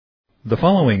The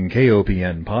following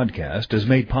KOPN podcast is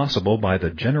made possible by the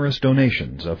generous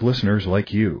donations of listeners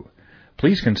like you.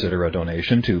 Please consider a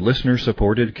donation to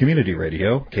listener-supported community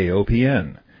radio,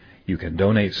 KOPN. You can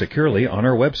donate securely on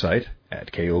our website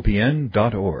at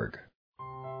kopn.org.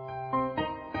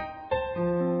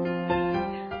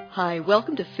 Hi,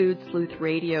 welcome to Food Sleuth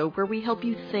Radio, where we help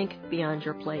you think beyond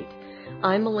your plate.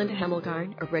 I'm Melinda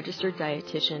Hemmelgarn, a registered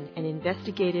dietitian and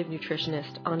investigative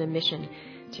nutritionist on a mission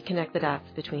to connect the dots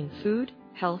between food,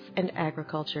 health, and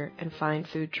agriculture and find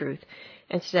food truth.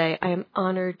 And today I am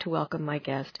honored to welcome my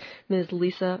guest, Ms.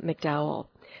 Lisa McDowell.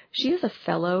 She is a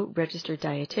fellow registered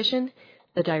dietitian,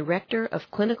 the Director of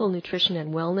Clinical Nutrition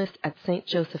and Wellness at St.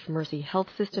 Joseph Mercy Health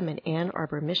System in Ann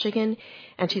Arbor, Michigan,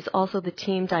 and she's also the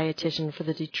team dietitian for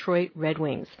the Detroit Red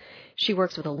Wings. She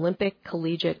works with Olympic,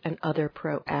 collegiate, and other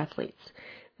pro athletes.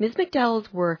 Ms.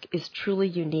 McDowell's work is truly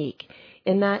unique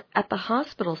in that at the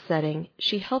hospital setting,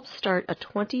 she helped start a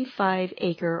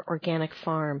 25-acre organic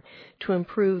farm to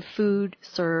improve food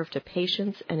served to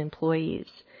patients and employees.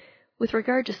 With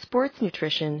regard to sports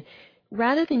nutrition,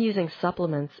 rather than using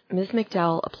supplements, Ms.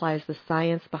 McDowell applies the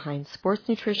science behind sports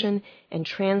nutrition and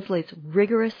translates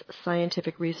rigorous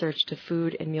scientific research to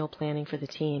food and meal planning for the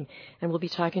team, and we'll be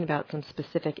talking about some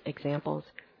specific examples.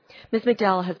 Ms.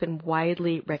 McDowell has been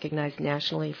widely recognized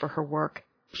nationally for her work.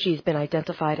 She's been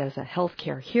identified as a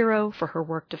healthcare hero for her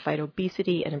work to fight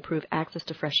obesity and improve access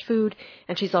to fresh food,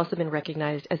 and she's also been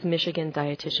recognized as Michigan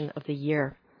Dietitian of the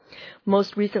Year.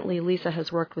 Most recently, Lisa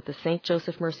has worked with the St.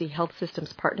 Joseph Mercy Health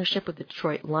System's partnership with the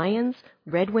Detroit Lions,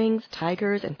 Red Wings,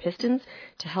 Tigers, and Pistons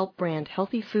to help brand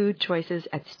healthy food choices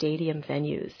at stadium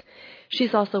venues.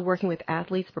 She's also working with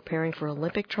athletes preparing for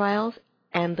Olympic trials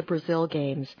and the Brazil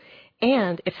Games.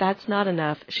 And if that's not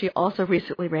enough, she also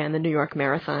recently ran the New York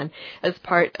Marathon as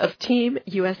part of Team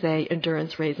USA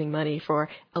Endurance raising money for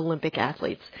Olympic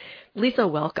athletes. Lisa,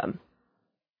 welcome.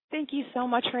 Thank you so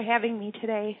much for having me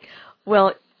today.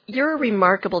 Well, you're a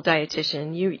remarkable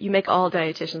dietitian. You make all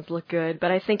dietitians look good, but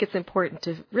I think it's important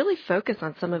to really focus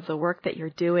on some of the work that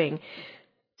you're doing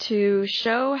to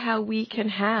show how we can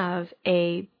have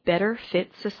a better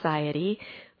fit society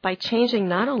by changing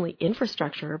not only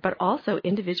infrastructure, but also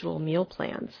individual meal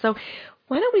plans. So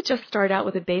why don't we just start out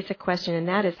with a basic question, and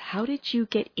that is, how did you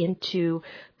get into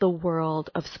the world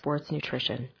of sports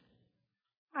nutrition?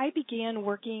 I began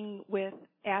working with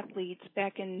athletes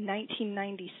back in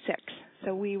 1996.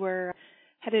 So we were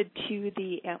headed to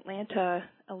the Atlanta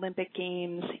Olympic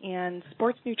Games, and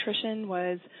sports nutrition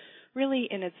was really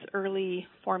in its early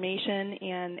formation,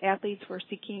 and athletes were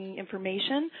seeking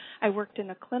information. I worked in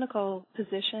a clinical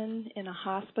position in a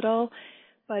hospital,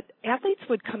 but athletes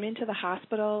would come into the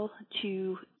hospital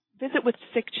to visit with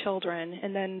sick children,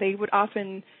 and then they would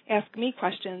often ask me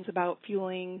questions about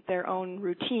fueling their own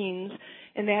routines,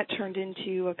 and that turned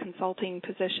into a consulting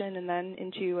position and then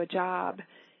into a job.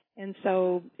 And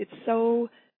so it's so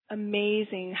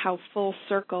amazing how full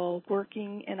circle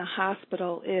working in a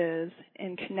hospital is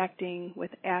and connecting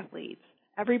with athletes.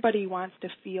 Everybody wants to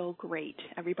feel great.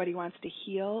 Everybody wants to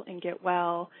heal and get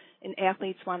well, and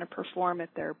athletes want to perform at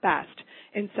their best.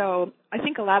 And so I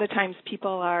think a lot of times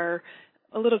people are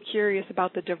a little curious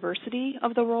about the diversity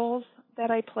of the roles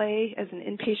that I play as an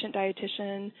inpatient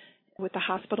dietitian with a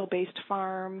hospital-based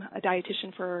farm, a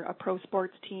dietitian for a pro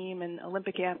sports team and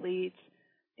Olympic athletes,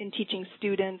 in teaching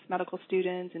students, medical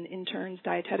students, and interns,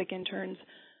 dietetic interns.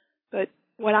 But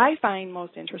what I find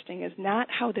most interesting is not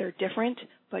how they're different,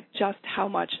 but just how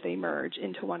much they merge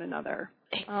into one another.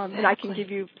 Exactly. And I can give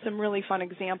you some really fun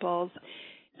examples.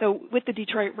 So with the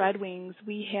Detroit Red Wings,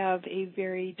 we have a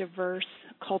very diverse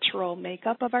cultural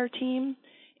makeup of our team.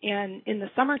 And in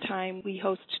the summertime, we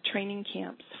host training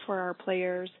camps for our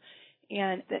players.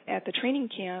 And at the training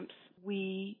camps,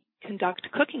 we conduct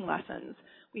cooking lessons.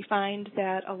 We find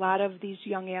that a lot of these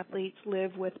young athletes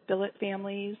live with billet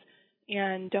families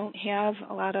and don't have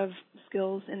a lot of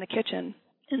skills in the kitchen.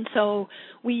 And so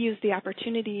we use the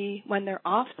opportunity when they're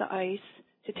off the ice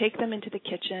to take them into the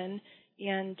kitchen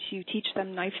and to teach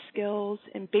them knife skills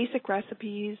and basic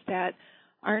recipes that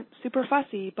aren't super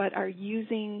fussy but are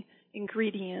using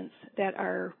ingredients that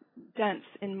are dense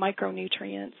in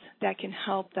micronutrients that can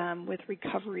help them with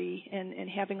recovery and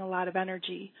having a lot of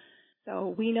energy.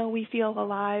 So we know we feel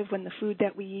alive when the food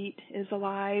that we eat is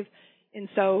alive. And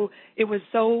so it was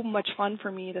so much fun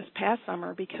for me this past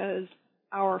summer because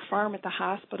our farm at the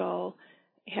hospital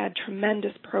had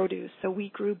tremendous produce. So we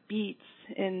grew beets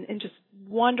and just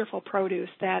wonderful produce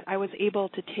that I was able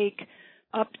to take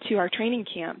up to our training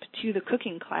camp to the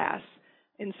cooking class.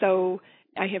 And so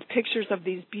I have pictures of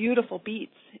these beautiful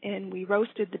beets, and we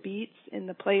roasted the beets, and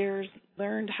the players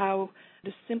learned how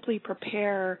to simply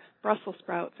prepare Brussels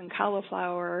sprouts and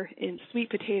cauliflower and sweet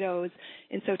potatoes.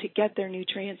 And so to get their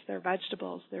nutrients, their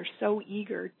vegetables, they're so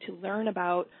eager to learn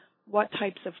about what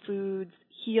types of foods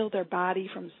heal their body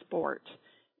from sport.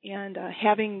 And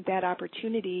having that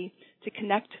opportunity to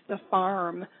connect the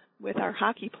farm with our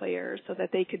hockey players so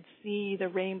that they could see the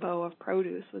rainbow of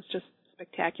produce was just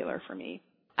spectacular for me.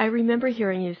 I remember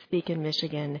hearing you speak in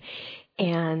Michigan,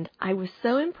 and I was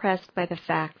so impressed by the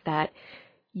fact that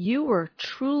you were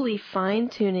truly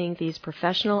fine-tuning these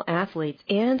professional athletes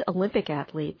and Olympic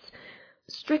athletes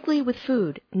strictly with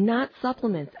food, not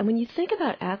supplements. And when you think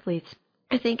about athletes,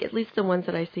 I think at least the ones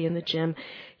that I see in the gym,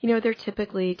 they're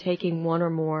typically taking one or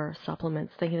more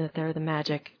supplements, thinking that they're the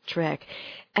magic trick.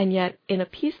 And yet, in a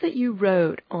piece that you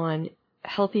wrote on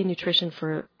healthy nutrition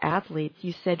for athletes,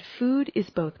 you said food is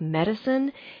both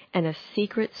medicine and a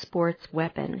secret sports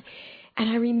weapon. And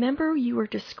I remember you were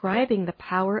describing the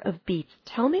power of beets.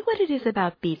 Tell me what it is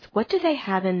about beets. What do they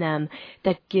have in them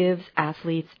that gives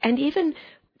athletes and even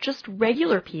just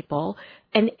regular people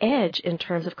an edge in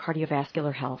terms of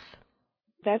cardiovascular health?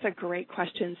 That's a great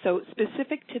question. So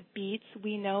specific to beets,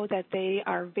 we know that they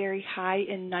are very high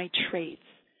in nitrates.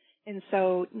 And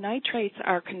so nitrates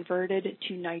are converted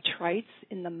to nitrites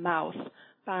in the mouth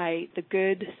by the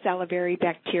good salivary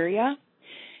bacteria.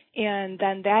 And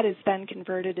then that is then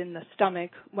converted in the stomach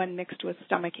when mixed with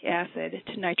stomach acid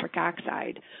to nitric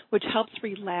oxide, which helps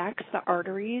relax the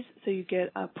arteries so you get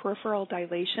a peripheral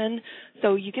dilation.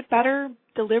 So you get better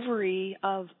delivery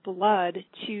of blood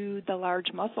to the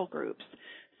large muscle groups.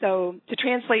 So to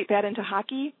translate that into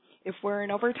hockey, if we're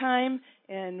in overtime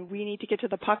and we need to get to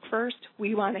the puck first,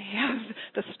 we want to have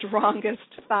the strongest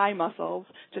thigh muscles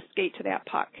to skate to that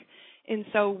puck. And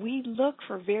so we look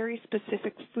for very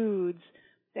specific foods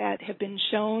that have been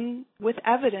shown with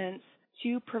evidence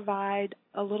to provide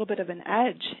a little bit of an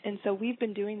edge. And so we've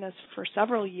been doing this for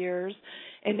several years,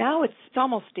 and now it's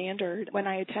almost standard when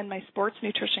I attend my sports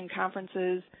nutrition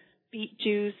conferences. Beet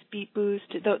juice, beet boost,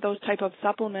 those type of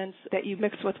supplements that you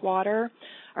mix with water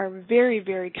are very,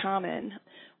 very common.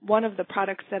 One of the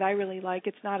products that I really like,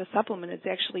 it's not a supplement, it's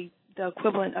actually the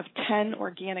equivalent of 10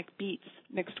 organic beets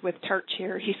mixed with tart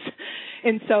cherries.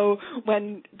 And so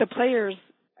when the players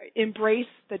embrace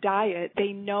the diet,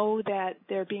 they know that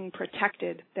they're being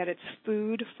protected, that it's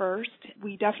food first.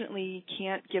 We definitely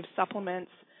can't give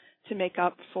supplements to make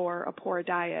up for a poor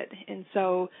diet. And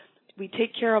so we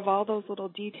take care of all those little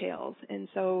details. And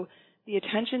so the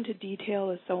attention to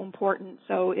detail is so important.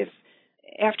 So if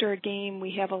after a game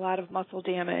we have a lot of muscle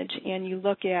damage and you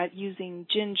look at using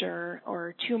ginger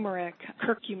or turmeric,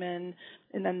 curcumin,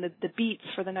 and then the beets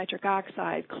for the nitric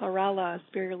oxide, chlorella,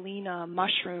 spirulina,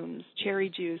 mushrooms, cherry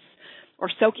juice, or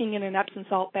soaking in an Epsom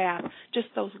salt bath, just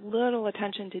those little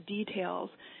attention to details.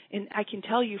 And I can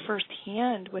tell you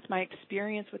firsthand with my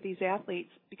experience with these athletes,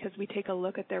 because we take a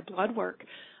look at their blood work,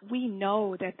 we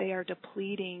know that they are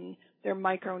depleting their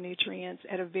micronutrients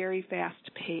at a very fast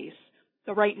pace.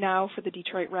 So right now for the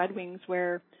Detroit Red Wings,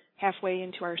 we're halfway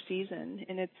into our season,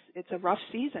 and it's a rough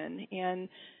season, and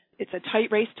it's a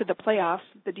tight race to the playoffs.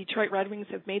 The Detroit Red Wings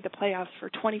have made the playoffs for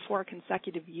 24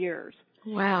 consecutive years.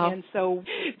 Wow. And so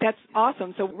that's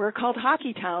awesome. So we're called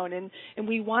Hockey Town, and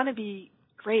we want to be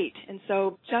great. And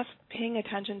so just paying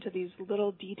attention to these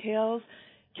little details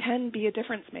can be a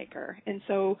difference maker. And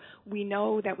so we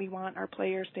know that we want our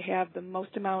players to have the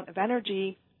most amount of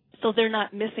energy so they're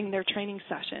not missing their training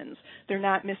sessions. They're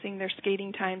not missing their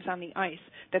skating times on the ice,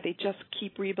 that they just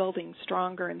keep rebuilding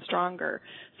stronger and stronger.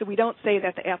 So we don't say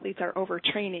that the athletes are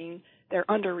overtraining. They're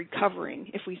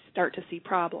under-recovering if we start to see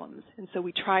problems. And so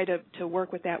we try to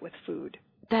work with that with food.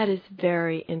 That is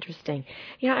very interesting.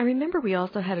 I remember we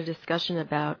also had a discussion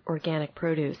about organic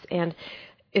produce, and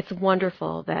it's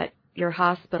wonderful that your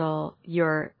hospital,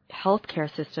 your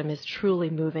healthcare system is truly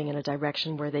moving in a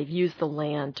direction where they've used the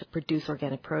land to produce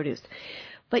organic produce.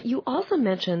 But you also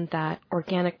mentioned that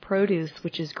organic produce,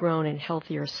 which is grown in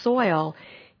healthier soil,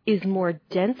 is more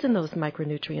dense in those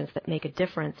micronutrients that make a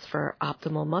difference for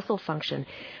optimal muscle function.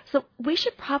 So we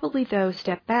should probably, though,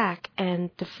 step back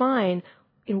and define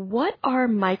what are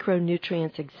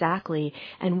micronutrients exactly,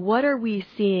 and what are we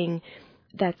seeing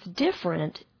that's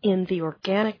different in the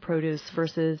organic produce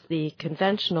versus the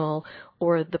conventional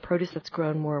or the produce that's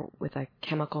grown more with a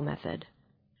chemical method?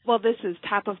 Well, this is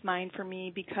top of mind for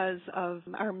me because of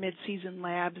our mid-season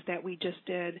labs that we just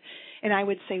did. And I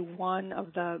would say one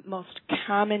of the most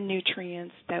common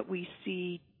nutrients that we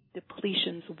see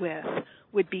depletions with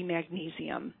would be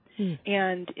magnesium.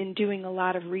 And in doing a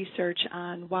lot of research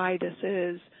on why this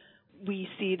is, we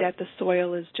see that the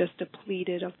soil is just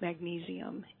depleted of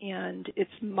magnesium, and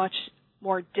it's much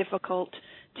more difficult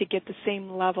to get the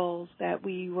same levels that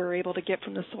we were able to get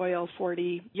from the soil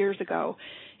 40 years ago.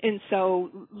 And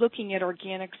so looking at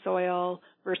organic soil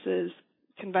versus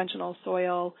conventional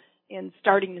soil and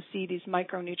starting to see these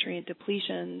micronutrient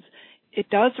depletions, it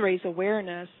does raise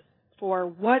awareness for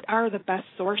what are the best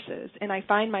sources. And I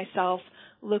find myself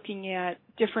looking at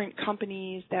different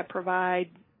companies that provide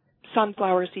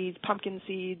sunflower seeds, pumpkin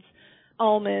seeds,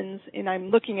 almonds, and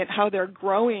I'm looking at how they're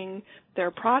growing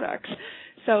their products.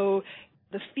 So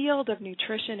the field of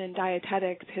nutrition and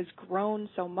dietetics has grown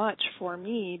so much for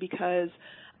me because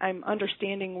I'm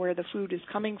understanding where the food is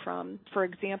coming from. For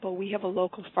example, we have a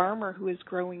local farmer who is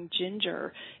growing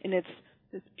ginger, and it's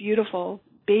this beautiful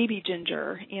baby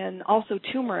ginger, and also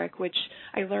turmeric, which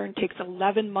I learned takes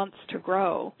 11 months to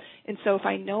grow. And so if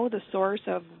I know the source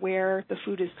of where the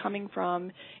food is coming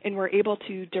from and we're able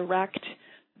to direct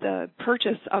the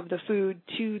purchase of the food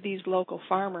to these local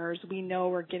farmers, we know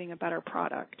we're getting a better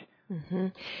product. Mm-hmm.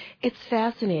 It's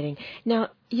fascinating. Now,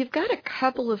 you've got a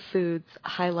couple of foods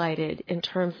highlighted in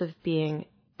terms of being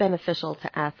beneficial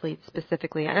to athletes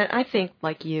specifically. And I think,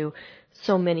 like you,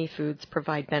 so many foods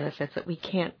provide benefits that we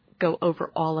can't go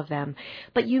over all of them.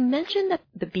 But you mentioned that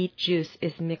the beet juice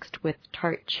is mixed with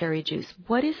tart cherry juice.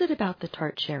 What is it about the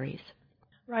tart cherries?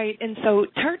 Right, and so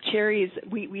tart cherries,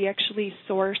 we actually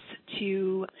source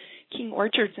to King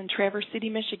Orchards in Traverse City,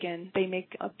 Michigan. They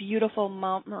make a beautiful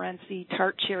Montmorency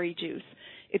tart cherry juice.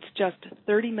 It's just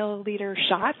 30 milliliter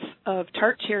shots of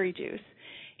tart cherry juice,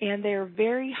 and they're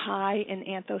very high in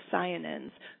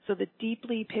anthocyanins, so the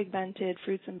deeply pigmented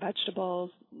fruits and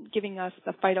vegetables, giving us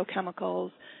the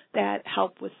phytochemicals that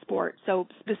help with sport. So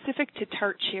specific to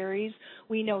tart cherries,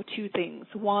 we know two things.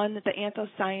 One, the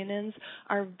anthocyanins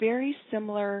are very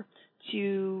similar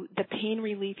to the pain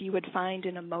relief you would find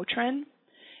in a Motrin.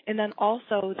 And then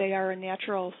also they are a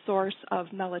natural source of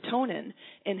melatonin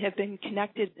and have been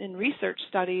connected in research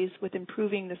studies with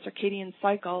improving the circadian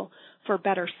cycle for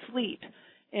better sleep.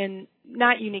 And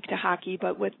not unique to hockey,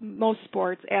 but with most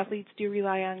sports, athletes do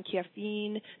rely on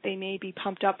caffeine. They may be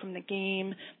pumped up from the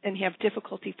game and have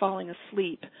difficulty falling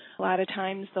asleep. A lot of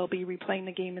times they'll be replaying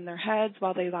the game in their heads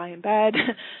while they lie in bed,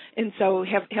 and so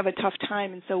have a tough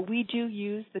time. And so we do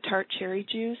use the tart cherry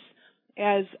juice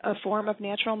as a form of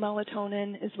natural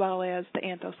melatonin as well as the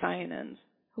anthocyanins.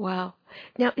 Wow.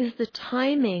 Now, is the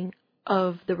timing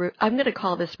of I'm going to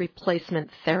call this replacement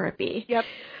therapy. Yep.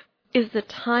 Is the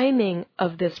timing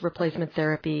of this replacement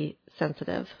therapy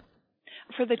sensitive?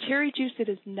 For the cherry juice, it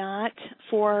is not.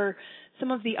 For some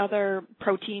of the other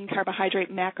protein, carbohydrate,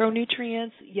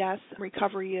 macronutrients, yes,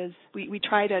 recovery is, we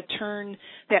try to turn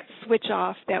that switch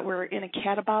off that we're in a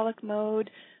catabolic mode,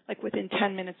 like within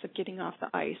 10 minutes of getting off the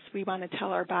ice. We want to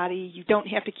tell our body, you don't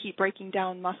have to keep breaking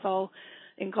down muscle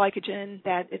and glycogen,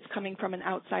 that it's coming from an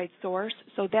outside source.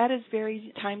 So that is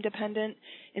very time dependent.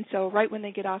 And so right when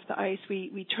they get off the ice,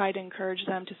 we try to encourage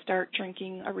them to start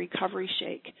drinking a recovery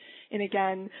shake. And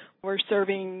again, we're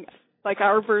serving like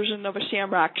our version of a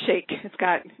Shamrock shake. It's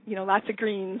got, lots of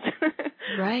greens.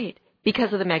 Right,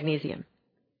 because of the magnesium.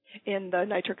 And the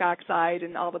nitric oxide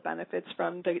and all the benefits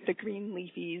from the green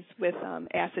leafies with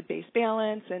acid-base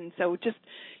balance. And so just,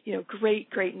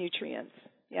 great nutrients.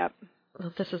 Yep.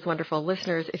 Well, this is wonderful.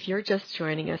 Listeners, if you're just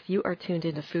joining us, you are tuned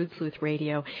into Food Sleuth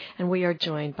Radio, and we are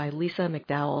joined by Lisa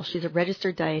McDowell. She's a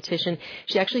registered dietitian.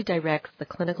 She actually directs the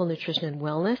Clinical Nutrition and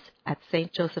Wellness at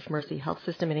St. Joseph Mercy Health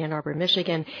System in Ann Arbor,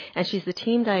 Michigan, and she's the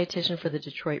team dietitian for the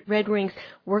Detroit Red Wings,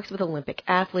 works with Olympic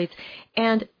athletes,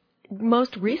 and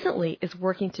most recently is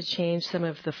working to change some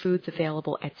of the foods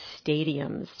available at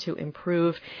stadiums to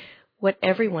improve what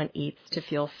everyone eats to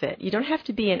feel fit. You don't have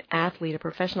to be an athlete, a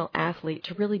professional athlete,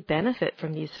 to really benefit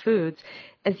from these foods.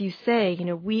 As you say,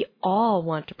 we all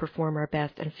want to perform our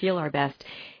best and feel our best,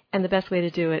 and the best way to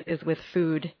do it is with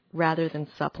food rather than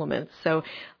supplements. So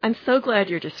I'm so glad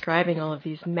you're describing all of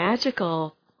these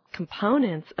magical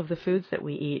components of the foods that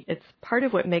we eat. It's part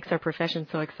of what makes our profession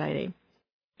so exciting.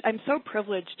 I'm so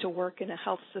privileged to work in a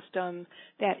health system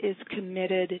that is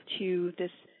committed to this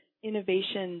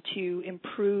innovation to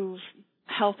improve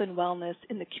health and wellness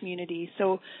in the community.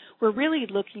 So we're really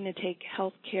looking to take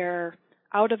healthcare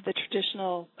out of the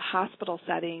traditional hospital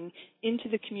setting into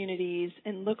the communities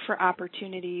and look for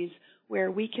opportunities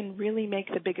where we can really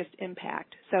make the biggest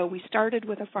impact. So we started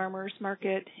with a farmer's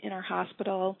market in our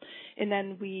hospital, and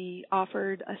then we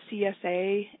offered a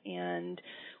CSA, and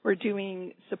we're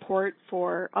doing support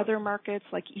for other markets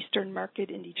like Eastern Market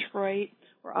in Detroit.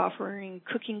 We're offering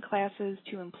cooking classes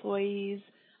to employees,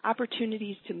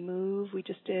 opportunities to move. We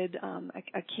just did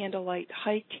a candlelight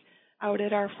hike out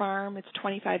at our farm. It's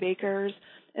 25 acres.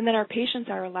 And then our patients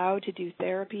are allowed to do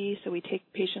therapy. So we take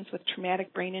patients with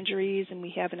traumatic brain injuries, and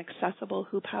we have an accessible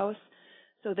hoop house.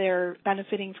 So they're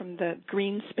benefiting from the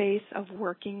green space of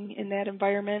working in that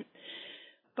environment.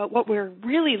 But what we're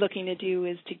really looking to do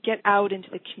is to get out into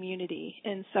the community.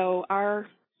 And so our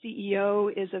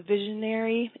CEO is a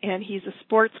visionary, and he's a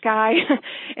sports guy.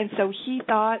 And so he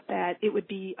thought that it would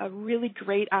be a really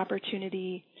great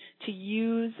opportunity to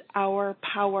use our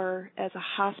power as a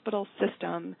hospital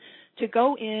system to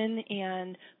go in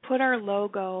and put our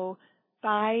logo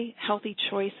by Healthy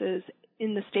Choices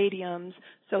in the stadiums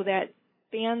so that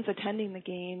fans attending the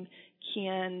game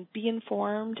can be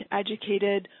informed,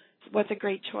 educated, what's a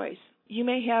great choice. You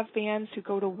may have fans who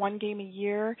go to one game a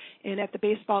year, and at the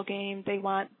baseball game they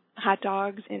want hot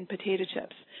dogs and potato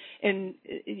chips. And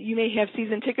you may have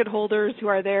season ticket holders who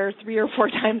are there 3 or 4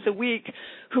 times a week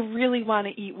who really want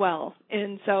to eat well.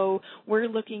 And so we're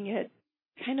looking at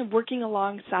kind of working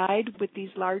alongside with these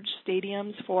large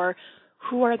stadiums for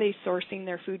who are they sourcing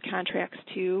their food contracts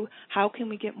to, how can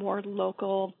we get more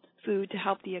local food to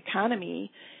help the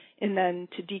economy, and then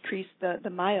to decrease the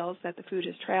miles that the food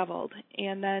has traveled,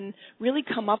 and then really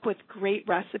come up with great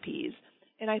recipes.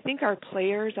 And I think our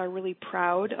players are really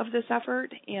proud of this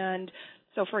effort. And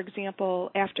so, for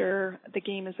example, after the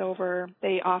game is over,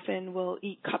 they often will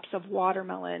eat cups of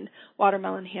watermelon.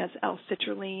 Watermelon has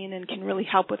L-citrulline and can really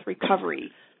help with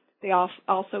recovery. They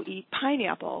also eat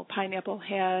pineapple. Pineapple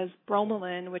has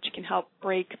bromelain, which can help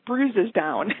break bruises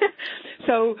down.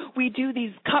 So we do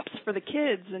these cups for the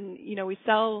kids, and, you know, we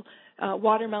sell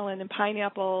watermelon and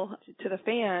pineapple to the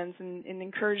fans and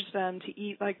encourage them to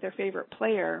eat like their favorite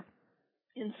player.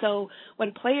 And so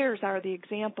when players are the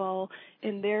example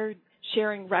and they're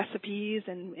sharing recipes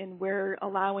and we're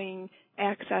allowing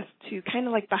access to kind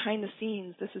of like behind the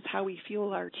scenes, this is how we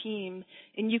fuel our team,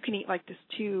 and you can eat like this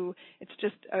too. It's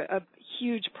just a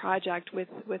huge project with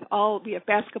all, we have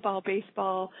basketball,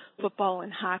 baseball, football,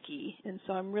 and hockey. And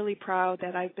so I'm really proud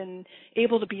that I've been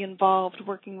able to be involved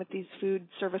working with these food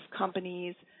service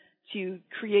companies to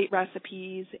create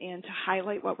recipes and to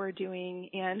highlight what we're doing.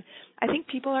 And I think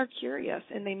people are curious,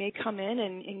 and they may come in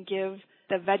and give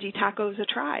the veggie tacos a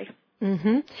try.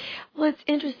 Mm-hmm. Well, it's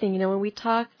interesting, you know, when we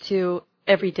talk to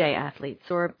everyday athletes,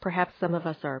 or perhaps some of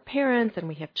us are parents and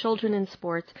we have children in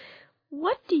sports,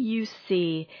 what do you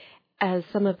see as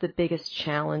some of the biggest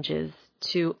challenges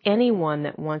to anyone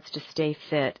that wants to stay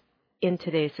fit in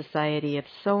today's society of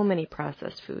so many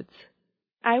processed foods?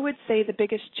 I would say the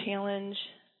biggest challenge,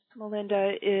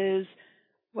 Melinda, is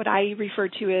what I refer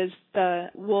to as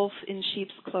the wolf in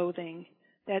sheep's clothing,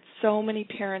 that so many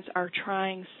parents are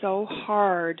trying so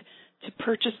hard to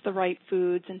purchase the right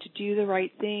foods and to do the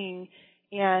right thing,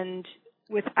 and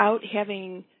without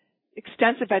having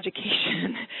extensive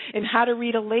education in how to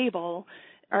read a label,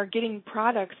 are getting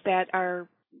products that are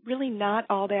really not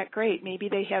all that great. Maybe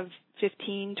they have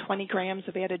 15, 20 grams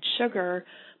of added sugar,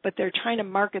 but they're trying to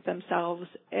market themselves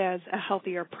as a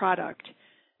healthier product.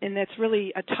 And that's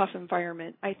really a tough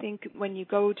environment. I think when you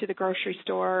go to the grocery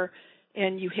store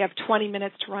and you have 20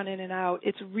 minutes to run in and out,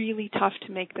 it's really tough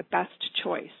to make the best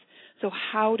choice. So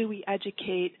how do we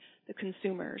educate the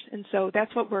consumers? And so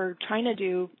that's what we're trying to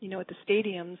do, you know, at the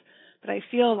stadiums. But I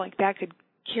feel like that could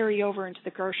carry over into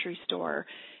the grocery store.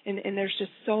 And there's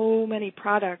just so many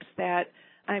products that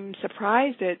I'm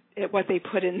surprised at what they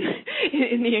put in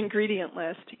the ingredient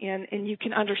list. And you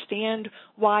can understand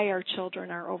why our children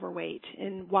are overweight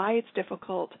and why it's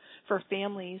difficult for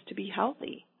families to be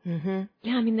healthy. Mm-hmm.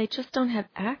 Yeah, I mean, they just don't have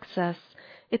access.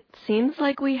 It seems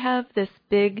like we have this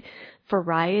big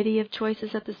variety of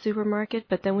choices at the supermarket,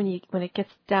 but then when it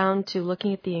gets down to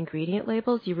looking at the ingredient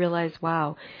labels, you realize,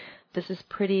 wow, this is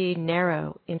pretty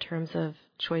narrow in terms of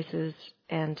choices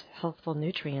and healthful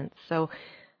nutrients. So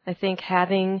I think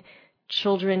having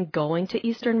children going to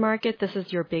Eastern Market, this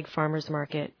is your big farmers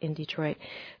market in Detroit,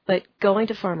 but going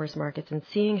to farmers markets and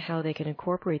seeing how they can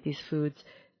incorporate these foods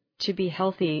to be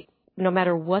healthy no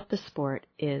matter what the sport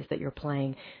is that you're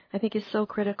playing, I think is so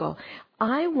critical.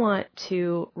 I want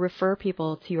to refer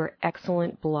people to your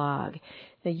excellent blog.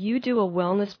 Now, you do a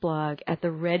wellness blog at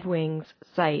the Red Wings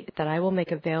site that I will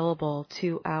make available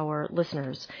to our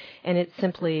listeners, and it's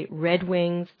simply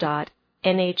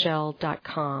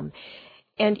redwings.nhl.com.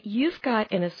 And you've got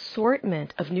an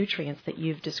assortment of nutrients that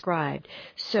you've described.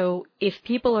 So if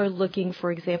people are looking,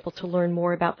 for example, to learn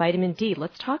more about vitamin D,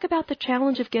 let's talk about the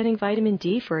challenge of getting vitamin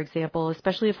D, for example,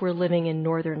 especially if we're living in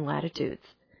northern latitudes.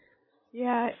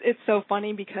 Yeah, it's so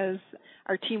funny because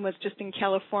our team was just in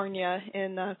California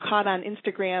and caught on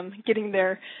Instagram getting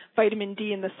their vitamin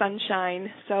D in the sunshine.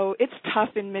 So it's tough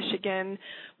in Michigan.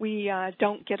 We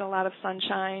don't get a lot of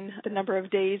sunshine. The number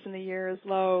of days in the year is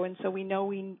low, and so we know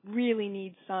we really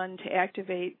need sun to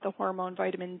activate the hormone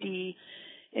vitamin D.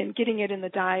 And getting it in the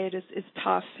diet is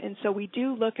tough. And so we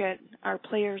do look at our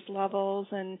players' levels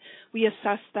and we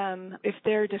assess them. If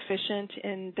they're deficient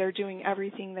and they're doing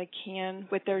everything they can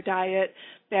with their diet,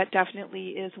 that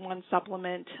definitely is one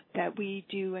supplement that we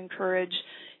do encourage.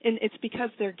 And it's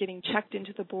because they're getting checked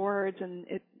into the boards, and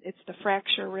it's the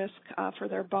fracture risk for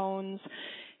their bones.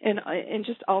 And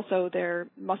just also their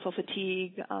muscle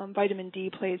fatigue. Vitamin D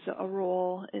plays a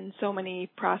role in so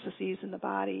many processes in the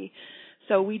body.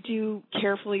 So we do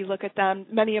carefully look at them.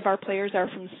 Many of our players are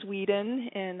from Sweden,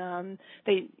 and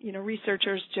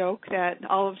researchers joke that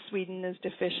all of Sweden is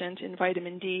deficient in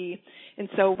vitamin D. And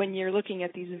so when you're looking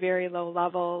at these very low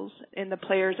levels, and the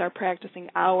players are practicing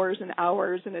hours and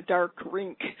hours in a dark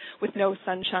rink with no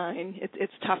sunshine,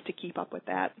 it's tough to keep up with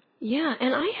that. Yeah,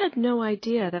 and I had no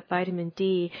idea that vitamin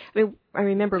D, I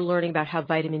remember learning about how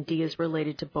vitamin D is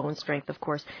related to bone strength, of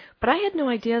course, but I had no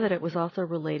idea that it was also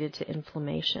related to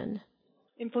inflammation.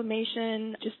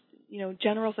 Inflammation, just,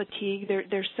 general fatigue.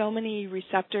 There's so many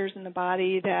receptors in the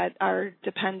body that are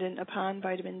dependent upon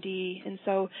vitamin D. And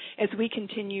so as we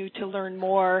continue to learn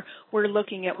more, we're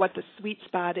looking at what the sweet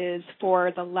spot is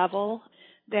for the level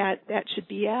that should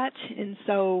be at. And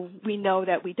so we know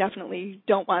that we definitely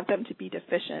don't want them to be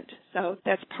deficient. So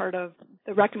that's part of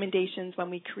the recommendations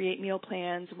when we create meal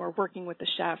plans and we're working with the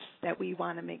chefs, that we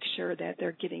want to make sure that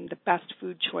they're getting the best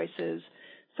food choices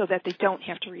so that they don't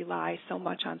have to rely so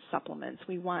much on supplements.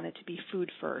 We want it to be food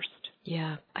first.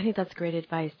 Yeah, I think that's great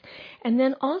advice. And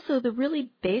then also the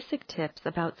really basic tips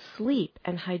about sleep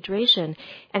and hydration,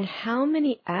 and how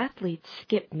many athletes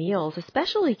skip meals,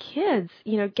 especially kids,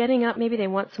 getting up, maybe they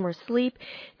want some more sleep.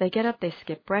 They get up, they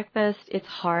skip breakfast. It's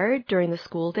hard during the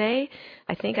school day.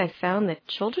 I think I found that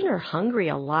children are hungry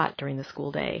a lot during the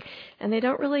school day, and they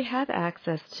don't really have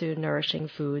access to nourishing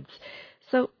foods.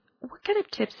 So what kind of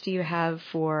tips do you have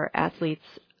for athletes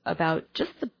about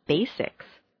just the basics?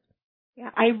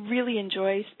 Yeah, I really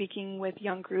enjoy speaking with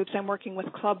young groups. I'm working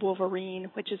with Club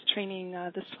Wolverine, which is training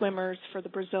the swimmers for the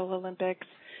Brazil Olympics,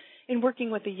 and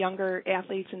working with the younger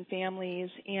athletes and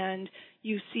families. And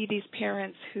you see these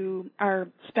parents who are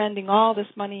spending all this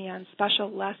money on special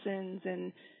lessons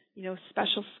and,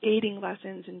 special skating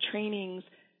lessons and trainings.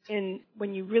 And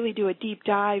when you really do a deep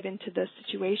dive into the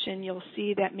situation, you'll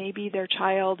see that maybe their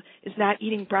child is not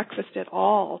eating breakfast at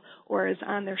all, or is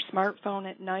on their smartphone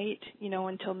at night,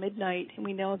 until midnight. And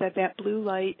we know that blue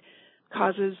light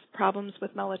causes problems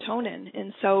with melatonin.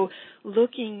 And so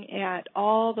looking at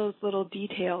all those little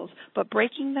details, but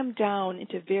breaking them down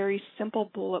into very simple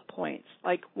bullet points,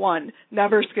 like 1,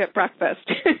 never skip breakfast.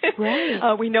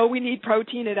 Right. We know we need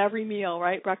protein at every meal,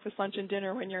 right? Breakfast, lunch, and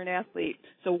dinner when you're an athlete.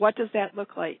 So what does that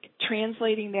look like?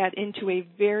 Translating that into a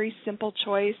very simple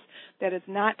choice that is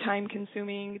not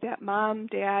time-consuming, that mom,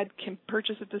 dad can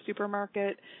purchase at the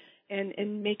supermarket,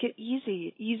 and make it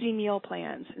easy meal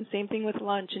plans. And same thing with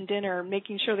lunch and dinner,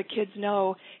 making sure the kids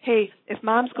know, hey, if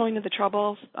mom's going to the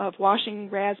trouble of washing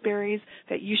raspberries,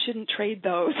 that you shouldn't trade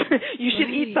those. You should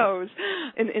eat those.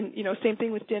 And same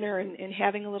thing with dinner and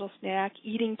having a little snack,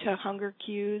 eating to hunger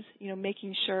cues,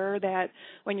 making sure that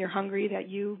when you're hungry that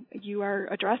you are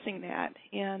addressing that.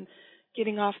 And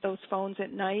getting off those phones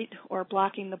at night or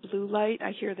blocking the blue light.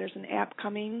 I hear there's an app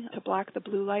coming to block the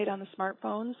blue light on the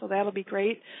smartphone, so that'll be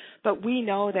great. But we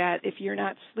know that if you're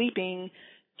not sleeping,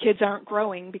 kids aren't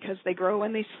growing because they grow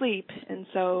when they sleep. And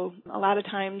so a lot of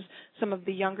times some of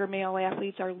the younger male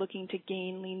athletes are looking to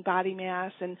gain lean body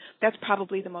mass, and that's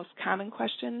probably the most common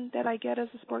question that I get as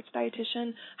a sports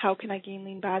dietitian. How can I gain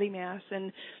lean body mass?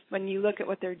 And when you look at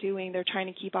what they're doing, they're trying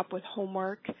to keep up with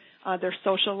homework, their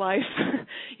social life,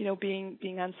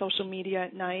 being on social media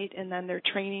at night, and then they're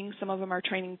training. Some of them are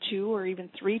training 2 or even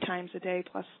 3 times a day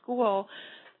plus school,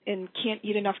 and can't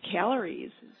eat enough calories.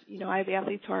 I have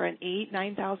athletes who are on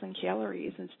 9,000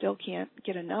 calories and still can't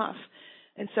get enough.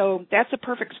 And so that's a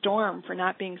perfect storm for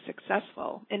not being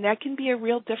successful. And that can be a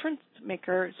real difference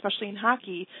maker, especially in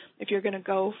hockey, if you're going to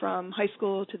go from high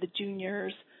school to the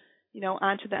juniors,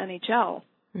 onto the NHL.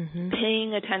 Mm-hmm.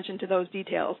 Paying attention to those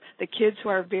details. The kids who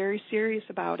are very serious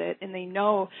about it, and they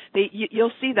know,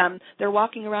 you'll see them, they're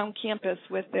walking around campus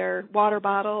with their water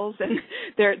bottles, and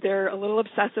they're a little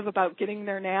obsessive about getting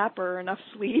their nap or enough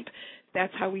sleep.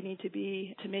 That's how we need to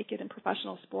be to make it in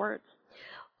professional sports.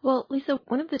 Well, Lisa,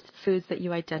 one of the foods that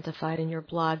you identified in your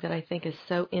blog that I think is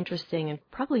so interesting and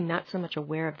probably not so much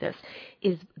aware of this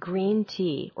is green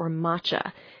tea or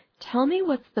matcha. Tell me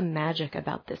what's the magic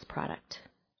about this product.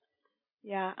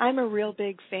 Yeah, I'm a real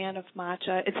big fan of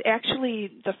matcha. It's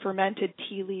actually the fermented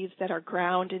tea leaves that are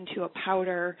ground into a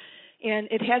powder, and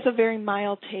it has a very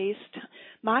mild taste.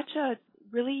 Matcha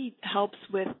really helps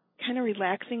with kind of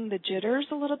relaxing the jitters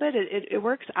a little bit. It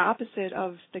works opposite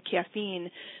of the caffeine.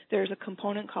 There's a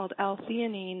component called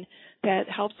L-theanine that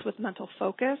helps with mental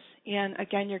focus, and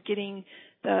again, you're getting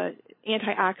the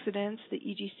antioxidants, the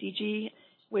EGCG,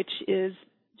 which is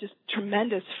just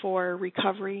tremendous for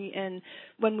recovery. And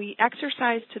when we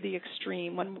exercise to the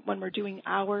extreme, when we're doing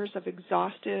hours of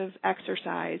exhaustive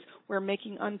exercise, we're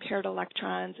making unpaired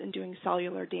electrons and doing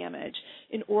cellular damage.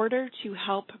 In order to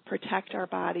help protect our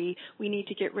body, we need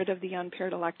to get rid of the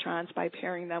unpaired electrons by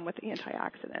pairing them with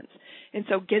antioxidants. And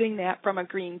so getting that from a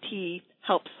green tea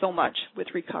helps so much with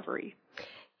recovery.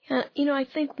 Yeah, I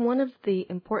think one of the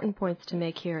important points to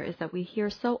make here is that we hear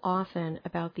so often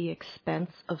about the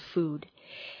expense of food.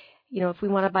 If we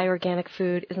want to buy organic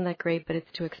food, isn't that great, but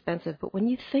it's too expensive. But when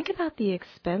you think about the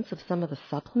expense of some of the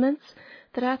supplements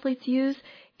that athletes use,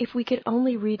 if we could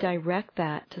only redirect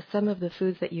that to some of the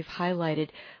foods that you've highlighted,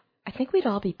 I think we'd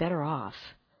all be better off.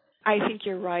 I think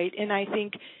you're right, and I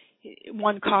think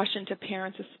one caution to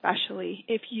parents especially,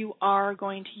 if you are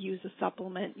going to use a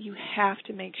supplement, you have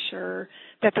to make sure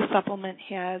that the supplement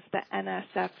has the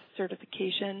NSF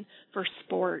certification for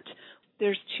sport.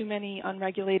 There's too many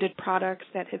unregulated products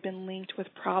that have been linked with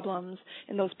problems,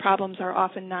 and those problems are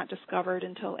often not discovered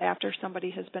until after somebody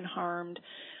has been harmed.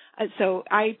 So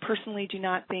I personally do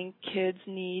not think kids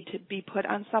need to be put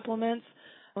on supplements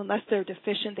unless they're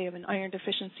deficient. They have an iron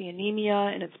deficiency anemia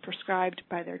and it's prescribed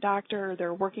by their doctor, or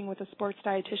they're working with a sports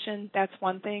dietitian. That's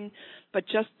one thing. But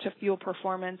just to fuel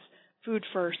performance, food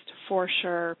first for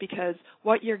sure, because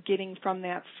what you're getting from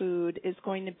that food is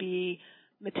going to be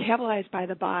metabolized by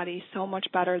the body so much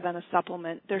better than a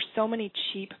supplement. There's so many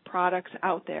cheap products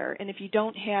out there, and if you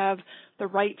don't have the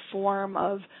right form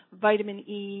of vitamin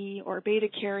E or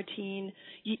beta-carotene,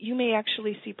 you may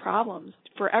actually see problems.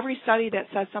 For every study that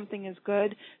says something is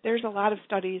good, there's a lot of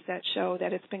studies that show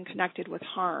that it's been connected with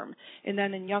harm. And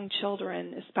then in young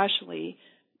children especially,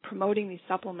 promoting these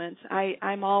supplements,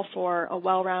 I'm all for a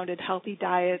well-rounded, healthy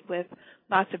diet with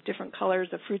lots of different colors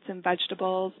of fruits and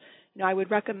vegetables. I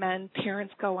would recommend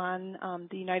parents go on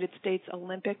the United States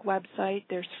Olympic website.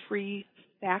 There's free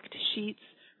fact sheets,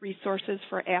 resources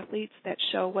for athletes that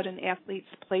show what an athlete's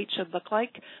plate should look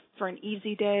like for an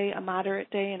easy day, a moderate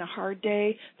day, and a hard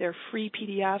day. They're free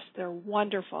PDFs. They're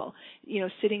wonderful.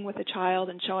 Sitting with a child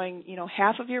and showing,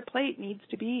 half of your plate needs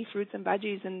to be fruits and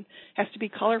veggies and has to be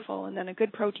colorful, and then a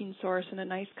good protein source and a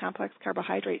nice complex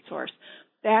carbohydrate source.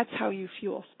 That's how you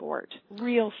fuel sport.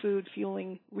 Real food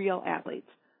fueling real athletes.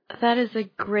 That is a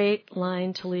great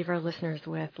line to leave our listeners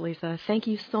with, Lisa. Thank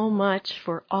you so much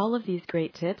for all of these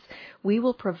great tips. We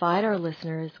will provide our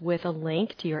listeners with a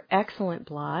link to your excellent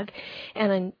blog.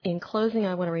 And in closing,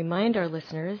 I want to remind our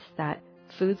listeners that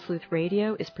Food Sleuth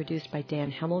Radio is produced by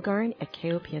Dan Hemmelgarn at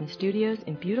KOPN Studios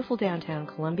in beautiful downtown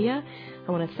Columbia.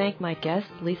 I want to thank my guest,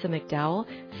 Lisa McDowell,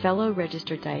 fellow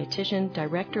registered dietitian,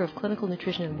 director of clinical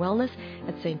nutrition and wellness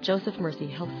at St. Joseph Mercy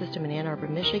Health System in Ann Arbor,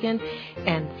 Michigan,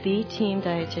 and the team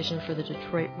dietitian for the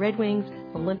Detroit Red Wings,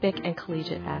 Olympic and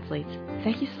collegiate athletes.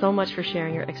 Thank you so much for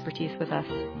sharing your expertise with us.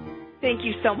 Thank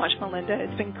you so much, Melinda.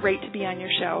 It's been great to be on your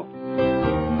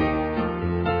show.